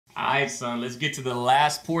Alright, son, let's get to the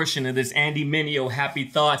last portion of this Andy Mineo Happy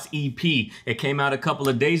Thoughts EP. It came out a couple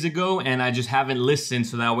of days ago, and I just haven't listened,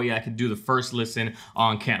 so that way I could do the first listen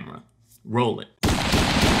on camera. Roll it.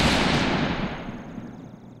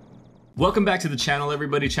 Welcome back to the channel,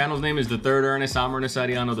 everybody. Channel's name is The Third Ernest. I'm Ernest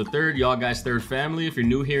Ariano the Third, y'all guys' third family. If you're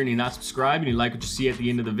new here and you're not subscribed and you like what you see at the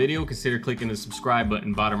end of the video, consider clicking the subscribe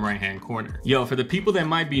button bottom right hand corner. Yo, for the people that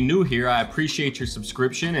might be new here, I appreciate your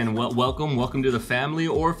subscription and welcome to the family.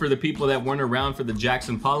 Or for the people that weren't around for the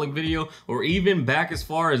Jackson Pollock video, or even back as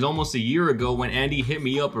far as almost a year ago when Andy hit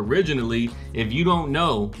me up originally, if you don't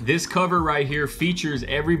know, this cover right here features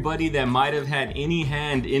everybody that might have had any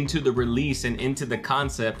hand into the release and into the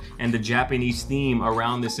concept and the Japanese theme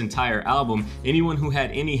around this entire album. Anyone who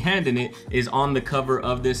had any hand in it is on the cover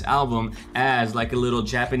of this album as like a little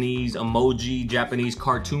Japanese emoji, Japanese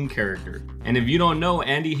cartoon character. And if you don't know,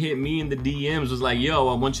 Andy hit me in the DMs, was like, yo,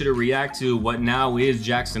 I want you to react to what now is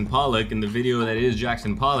Jackson Pollock, in the video that is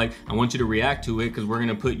Jackson Pollock. I want you to react to it because we're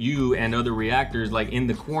gonna put you and other reactors like in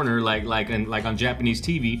the corner, like on Japanese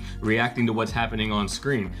TV, reacting to what's happening on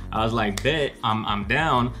screen. I was like, bet, I'm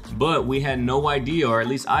down, but we had no idea, or at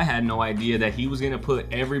least I had no idea, that he was gonna put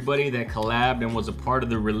everybody that collabed and was a part of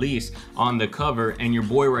the release on the cover, and your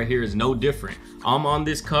boy right here is no different. I'm on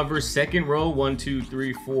this cover, second row, 1, 2,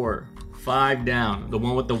 3, 4, 5 down, the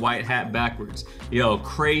one with the white hat backwards. Yo,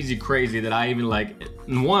 crazy that I even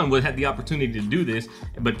one, had the opportunity to do this,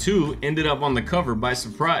 but two, ended up on the cover by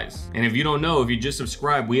surprise. And if you don't know, if you just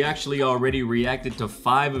subscribed, we actually already reacted to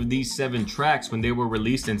 5 of these 7 tracks when they were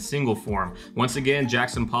released in single form. Once again,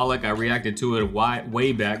 Jackson Pollock, I reacted to it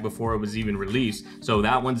way back before it was even released. So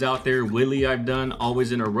that one's out there. Willie I've done,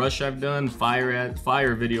 Always in a Rush I've done,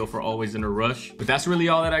 Fire video for Always in a Rush. But that's really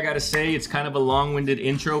all that I gotta say. It's kind of a long-winded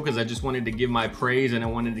intro because I just wanted to give my praise and I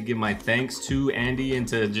wanted to give my thanks to Andy, and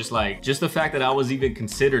to just the fact that I was even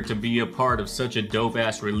considered to be a part of such a dope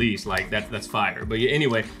ass release. Like that's fire. But yeah,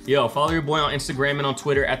 anyway, yo, follow your boy on Instagram and on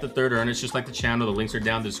Twitter at TheThirdErnest, just like the channel. The links are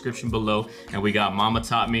down in the description below. And we got Mama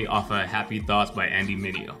Taught Me off of Happy Thoughts by Andy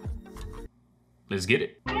Mineo. Let's get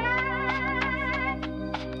it.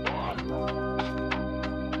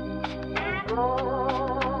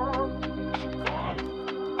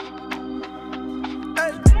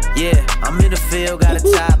 Yeah, I'm in the field, gotta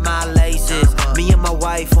tie my laces. Me and my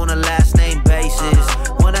wife on a last name basis.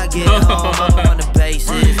 When I get home, I'm on the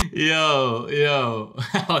bases. Yo,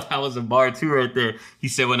 that was a bar too right there. He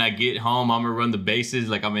said, when I get home, I'm gonna run the bases,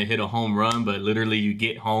 like I'm gonna hit a home run, but literally you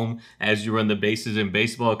get home as you run the bases in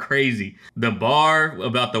baseball. Crazy. The bar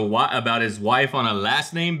about his wife on a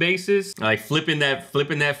last name basis, like flipping that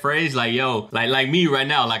phrase, like yo, like me right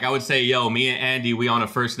now, like I would say, yo, me and Andy, we on a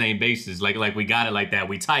first name basis, like we got it like that.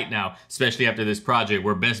 We tight now, especially after this project.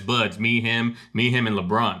 We're best buds, me, him, and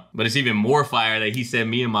LeBron. But it's even more fire that he said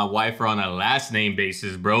me and my wife are on a last name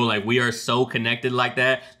basis, bro. Like we are so connected like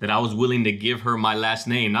that I was willing to give her my last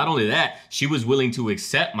name. Not only that, she was willing to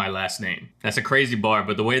accept my last name. That's a crazy bar,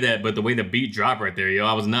 but the way the beat dropped right there, yo,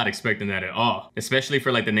 I was not expecting that at all. Especially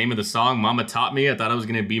for like the name of the song, Mama Taught Me. I thought it was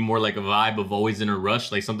gonna be more like a vibe of Always in a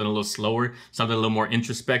Rush, like something a little slower, something a little more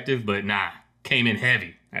introspective, but nah, came in heavy.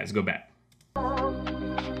 All right, let's go back.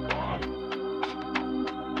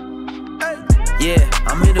 Yeah,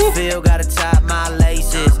 I'm in the field, gotta tie my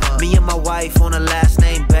laces. Me and my wife on a last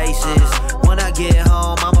name basis. When I get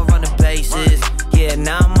home, I'ma run the bases. Yeah,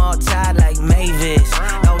 now I'm all tired like Mavis.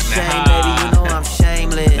 No shame, baby, you know I'm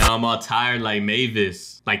shameless. Now I'm all tired like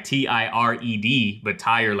Mavis. Like T-I-R-E-D, but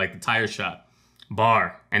tire like the tire shop.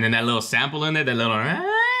 Bar. And then that little sample in there, that little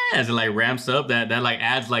as it like ramps up, that like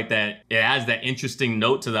adds like that, it adds that interesting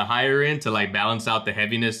note to the higher end to like balance out the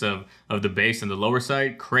heaviness of the bass and the lower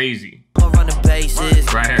side. Crazy. Run the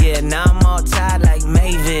bases. Right here. Yeah, now I'm all tired like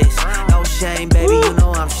Mavis. No shame, baby, you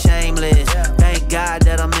know I'm shameless. Thank God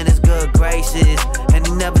that I'm in his good graces, and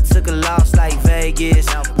he never took a loss like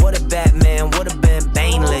Vegas. What if Batman would have been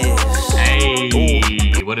baneless?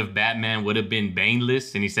 Hey, what if Batman would have been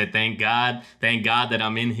baneless? And he said, thank God that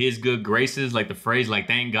I'm in his good graces. Like the phrase, like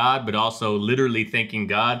thank God, but also literally thanking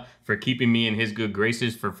God for keeping me in his good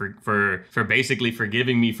graces, for basically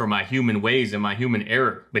forgiving me for my human ways and my human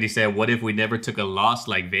error. But he said, what if we never took a loss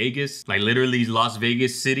like Vegas? Like literally Las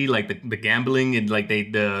Vegas City, like the gambling and like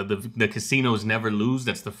the casinos never lose.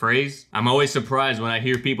 That's the phrase. I'm always surprised when I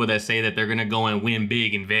hear people that say that they're gonna go and win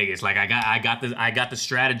big in Vegas. Like I got the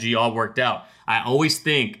strategy all worked out. I always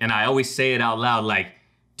think, and I always say it out loud, like,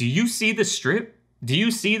 do you see the strip? Do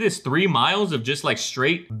you see this 3 miles of just like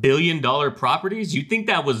straight billion-dollar properties? You think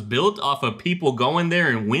that was built off of people going there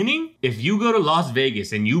and winning? If you go to Las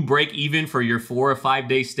Vegas and you break even for your 4 or 5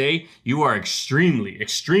 day stay, you are extremely,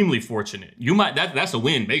 extremely fortunate. You might, that's a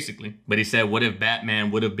win basically. But he said, what if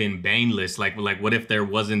Batman would have been baneless? Like what if there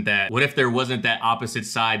wasn't that opposite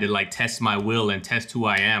side to like test my will and test who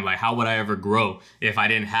I am? Like how would I ever grow if I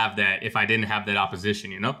didn't have that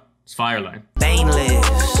opposition, you know? It's Fireline.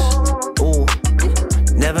 Baneless. Ooh.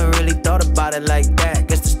 Never really thought about it like that.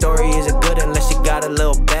 Guess the story isn't good unless you got a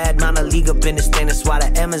little bad. Mount a league up in the stand, that's why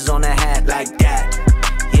the M's on the hat like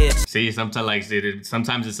that. Yeah. See,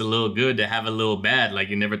 sometimes it's a little good to have a little bad. Like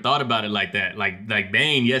you never thought about it like that. Like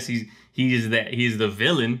Bane, yes, he is the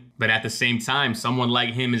villain, but at the same time, someone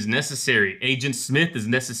like him is necessary. Agent Smith is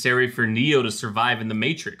necessary for Neo to survive in the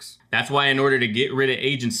Matrix. That's why in order to get rid of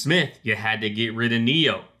Agent Smith, you had to get rid of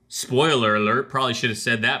Neo. Spoiler alert, probably should have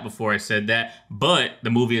said that before I said that, but the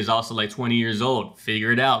movie is also like 20 years old.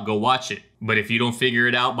 Figure it out, go watch it. But if you don't figure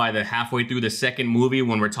it out by the halfway through the second movie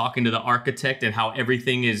when we're talking to the architect and how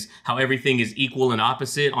everything is equal and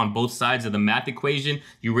opposite on both sides of the math equation,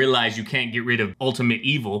 you realize you can't get rid of ultimate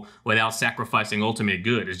evil without sacrificing ultimate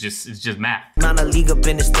good. It's just math. Mount a league up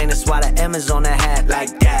in the stand, that's why the M is on the hat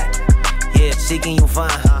like that. Yeah, seeking you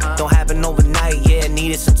find. Don't happen overnight, yeah,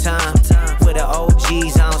 needed some time. With the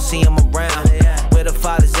OGs, I don't see them around. Where the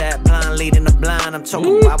fathers at, blind leading the blind. I'm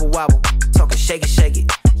talking wobble wobble, talking shake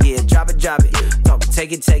it. Yeah, drop it. Talking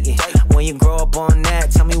take it. When you grow up on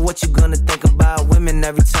that, tell me what you gonna think about women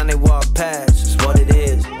every time they walk past. It's what it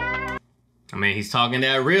is. I mean, he's talking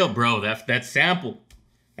that real, bro. That sample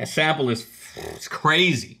is it's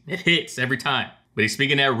crazy. It hits every time. But he's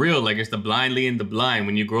speaking that real, like it's the blind leading the blind.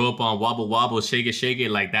 When you grow up on wobble wobble, shake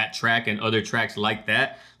it, like that track and other tracks like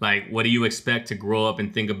that, like what do you expect to grow up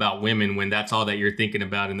and think about women when that's all that you're thinking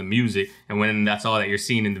about in the music and when that's all that you're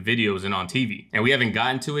seeing in the videos and on TV? And we haven't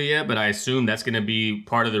gotten to it yet, but I assume that's gonna be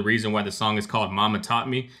part of the reason why the song is called Mama Taught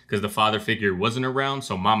Me, because the father figure wasn't around,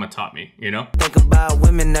 so Mama taught me, you know? Think about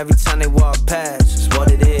women every time they walk past, it's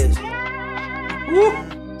what it is.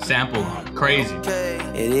 Woo! Sample, crazy.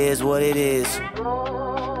 It is what it is.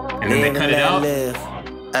 And then they cut it out.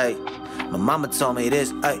 Hey, my mama told me this.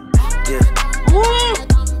 Hey,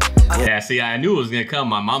 yeah, see, I knew it was gonna come.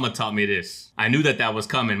 My mama taught me this. I knew that was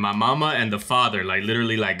coming. My mama and the father, like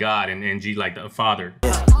literally like God and G like the father.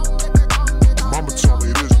 Yeah. Mama told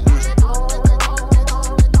me this.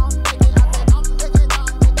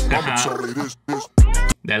 Mama told me this.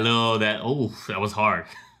 That was hard.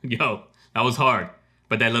 Yo, that was hard.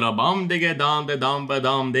 But that little bum digga dum da dum ba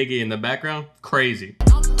dum digga in the background, crazy.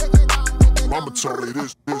 Mama told me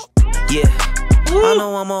this. Yeah. I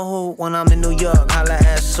know I'm a hoot when I'm in New York. Holla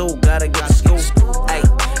at Sue, gotta get the scoop. Hey,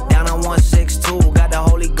 down on 162, got the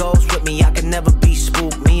Holy Ghost with me. I can never be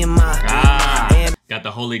spooked. Me and my got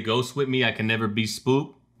the Holy Ghost with me. I can never be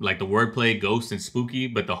spooked. Like the wordplay, ghost and spooky,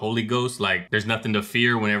 but the Holy Ghost, like there's nothing to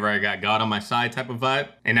fear whenever I got God on my side type of vibe.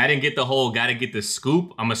 And I didn't get the whole gotta get the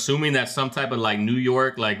scoop. I'm assuming that's some type of like New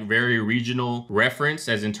York, like very regional reference,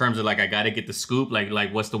 as in terms of like I gotta get the scoop,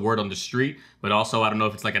 like what's the word on the street. But also I don't know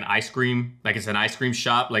if it's like an ice cream, like it's an ice cream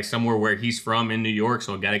shop, like somewhere where he's from in New York,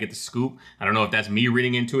 so I gotta get the scoop. I don't know if that's me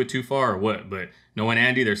reading into it too far or what, but knowing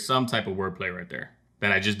Andy, there's some type of wordplay right there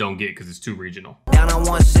that I just don't get because it's too regional. Down on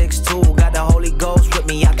 162, got the Holy Ghost with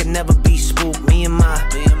me. I can never be spooked. Me and my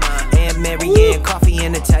Aunt Mary and coffee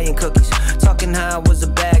and Italian cookies. Talking how I was a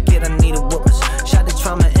bad kid, I needed whoopers. Shot the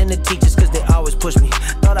trauma and the teachers because they always push me.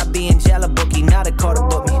 Thought I'd be in jail a bookie, now they caught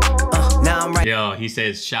up with me. Now I'm right. Yo, he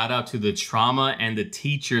says shout out to the trauma and the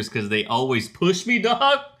teachers because they always push me,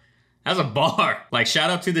 dog. That's a bar. Like shout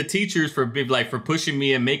out to the teachers for pushing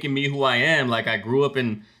me and making me who I am. Like I grew up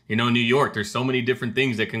in, you know, New York. There's so many different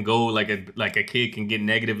things that can go like a kid can get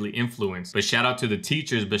negatively influenced. But shout out to the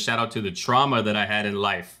teachers, but shout out to the trauma that I had in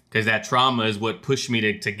life. Because that trauma is what pushed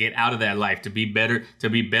me to get out of that life, to be better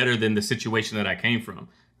than the situation that I came from.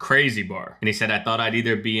 Crazy bar. And he said, I thought I'd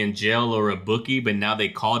either be in jail or a bookie, but now they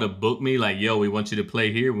call to book me like, yo, we want you to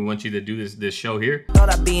play here. We want you to do this show here. Thought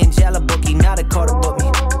I'd be in jail a bookie, now they call to book me.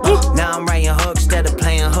 Now I'm writing hooks instead of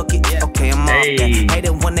playing hooky. Okay, I'm off that. Hate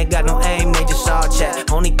it when they got no aim, they just all chat.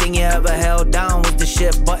 Only thing you ever held down was the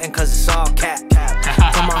shift button, cause it's all cat.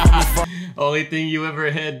 Come on, homie. Only thing you ever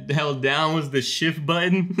had held down was the shift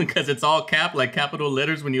button because it's all cap, like capital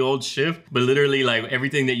letters when you hold shift. But literally, like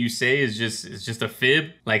everything that you say is just a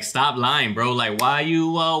fib. Like, stop lying, bro. Like, why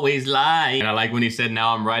you always lie? And I like when he said,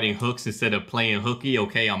 now I'm writing hooks instead of playing hooky.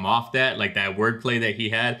 Okay, I'm off that. Like that wordplay that he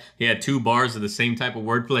had 2 bars of the same type of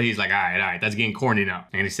wordplay. He's like, all right, that's getting corny now.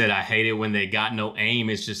 And he said, I hate it when they got no aim.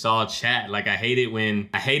 It's just all chat. Like, I hate it when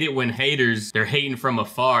haters, they're hating from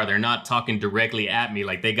afar. They're not talking directly at me.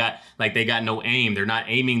 Like they got no aim. They're not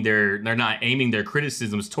aiming their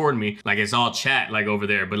criticisms toward me. Like it's all chat, like over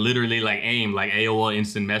there, but literally like aim, like AOL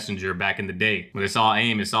Instant Messenger back in the day. But it's all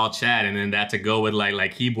aim, it's all chat, and then that to go with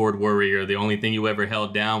like keyboard warrior. The only thing you ever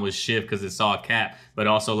held down was shift because it's all cap, but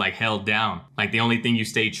also like held down. Like the only thing you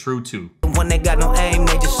stay true to. When they got no aim,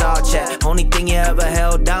 they just all chat. Only thing you ever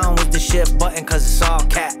held down was the shift button, cause it's all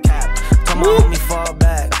cap. Tell my homie fall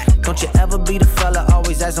back. Don't you ever be the fella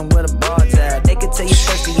always asking where the bar's at. They could tell you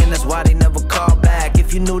thirsty and that's why they never call back.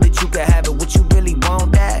 If you knew that you could have it, would you really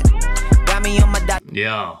want that? Got me on my dot.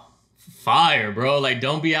 Yo, fire, bro. Like,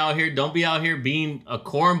 don't be out here being a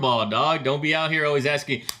cornball, dog. Don't be out here always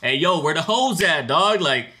asking, hey, yo, where the hoes at, dog?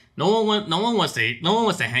 Like, no one wants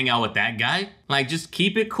to hang out with that guy. Like, just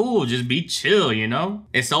keep it cool. Just be chill, you know?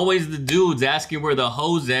 It's always the dudes asking where the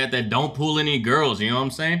hoes at that don't pull any girls, you know what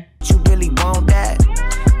I'm saying? You really want that?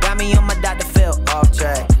 Got me on my Dr. Phil off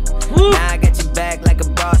track. Woo. Now I got your back like a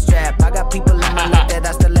bra strap. I got people in my life that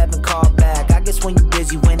I still haven't called back. I guess when you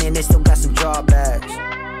busy winning, they still got some drawbacks.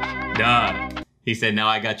 Dog. He said, now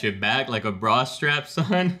I got your back like a bra strap,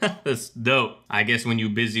 son. That's dope. I guess when you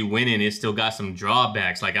busy winning, it still got some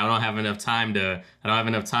drawbacks. Like I don't have enough time to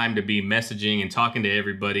be messaging and talking to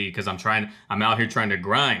everybody because I'm out here trying to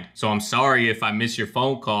grind. So I'm sorry if I miss your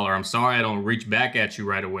phone call, or I'm sorry I don't reach back at you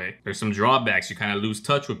right away. There's some drawbacks. You kind of lose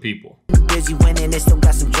touch with people. Busy winning, it still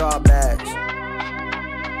got some drawbacks.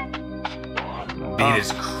 Beat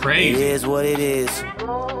is crazy. It is what it is.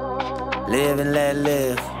 Live and let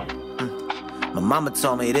live. My mama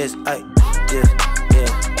told me this, ay, yeah.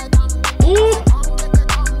 Ooh.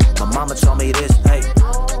 My mama told me this, ay,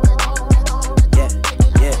 yeah.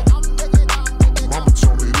 Mama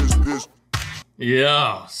told me this.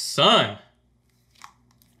 Yo, son.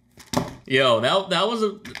 Yo, that was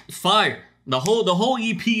a fire. The whole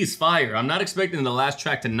EP is fire. I'm not expecting the last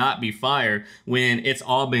track to not be fire when it's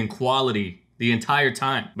all been quality the entire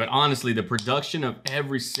time. But honestly, the production of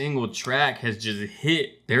every single track has just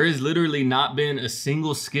hit. There has literally not been a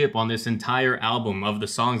single skip on this entire album of the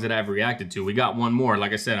songs that I've reacted to. We got one more.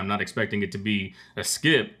 Like I said, I'm not expecting it to be a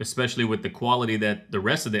skip, especially with the quality that the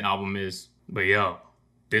rest of the album is. But yo,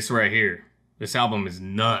 this right here, this album is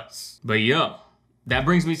nuts. But yo, that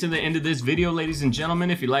brings me to the end of this video, ladies and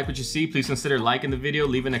gentlemen. If you like what you see, please consider liking the video,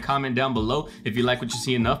 leaving a comment down below. If you like what you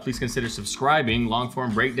see enough, please consider subscribing. Long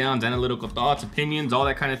form breakdowns, analytical thoughts, opinions, all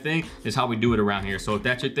that kind of thing is how we do it around here. So if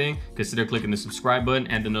that's your thing, consider clicking the subscribe button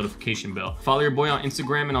and the notification bell. Follow your boy on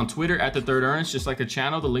Instagram and on Twitter at TheThirdErnest, just like the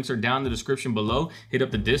channel. The links are down in the description below. Hit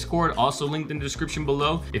up the Discord, also linked in the description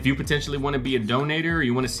below. If you potentially want to be a donator or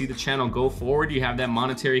you want to see the channel go forward, you have that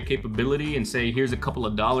monetary capability and say, here's a couple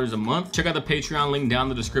of dollars a month. Check out the Patreon link down in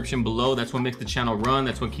the description below. That's what makes the channel run.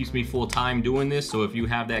 That's what keeps me full time doing this. So if you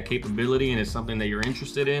have that capability and it's something that you're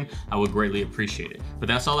interested in, I would greatly appreciate it. But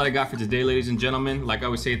that's all that I got for today, ladies and gentlemen. Like I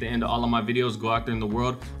always say at the end of all of my videos, go out there in the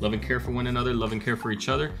world, love and care for one another, love and care for each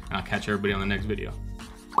other, and I'll catch everybody on the next video.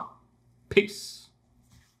 Peace.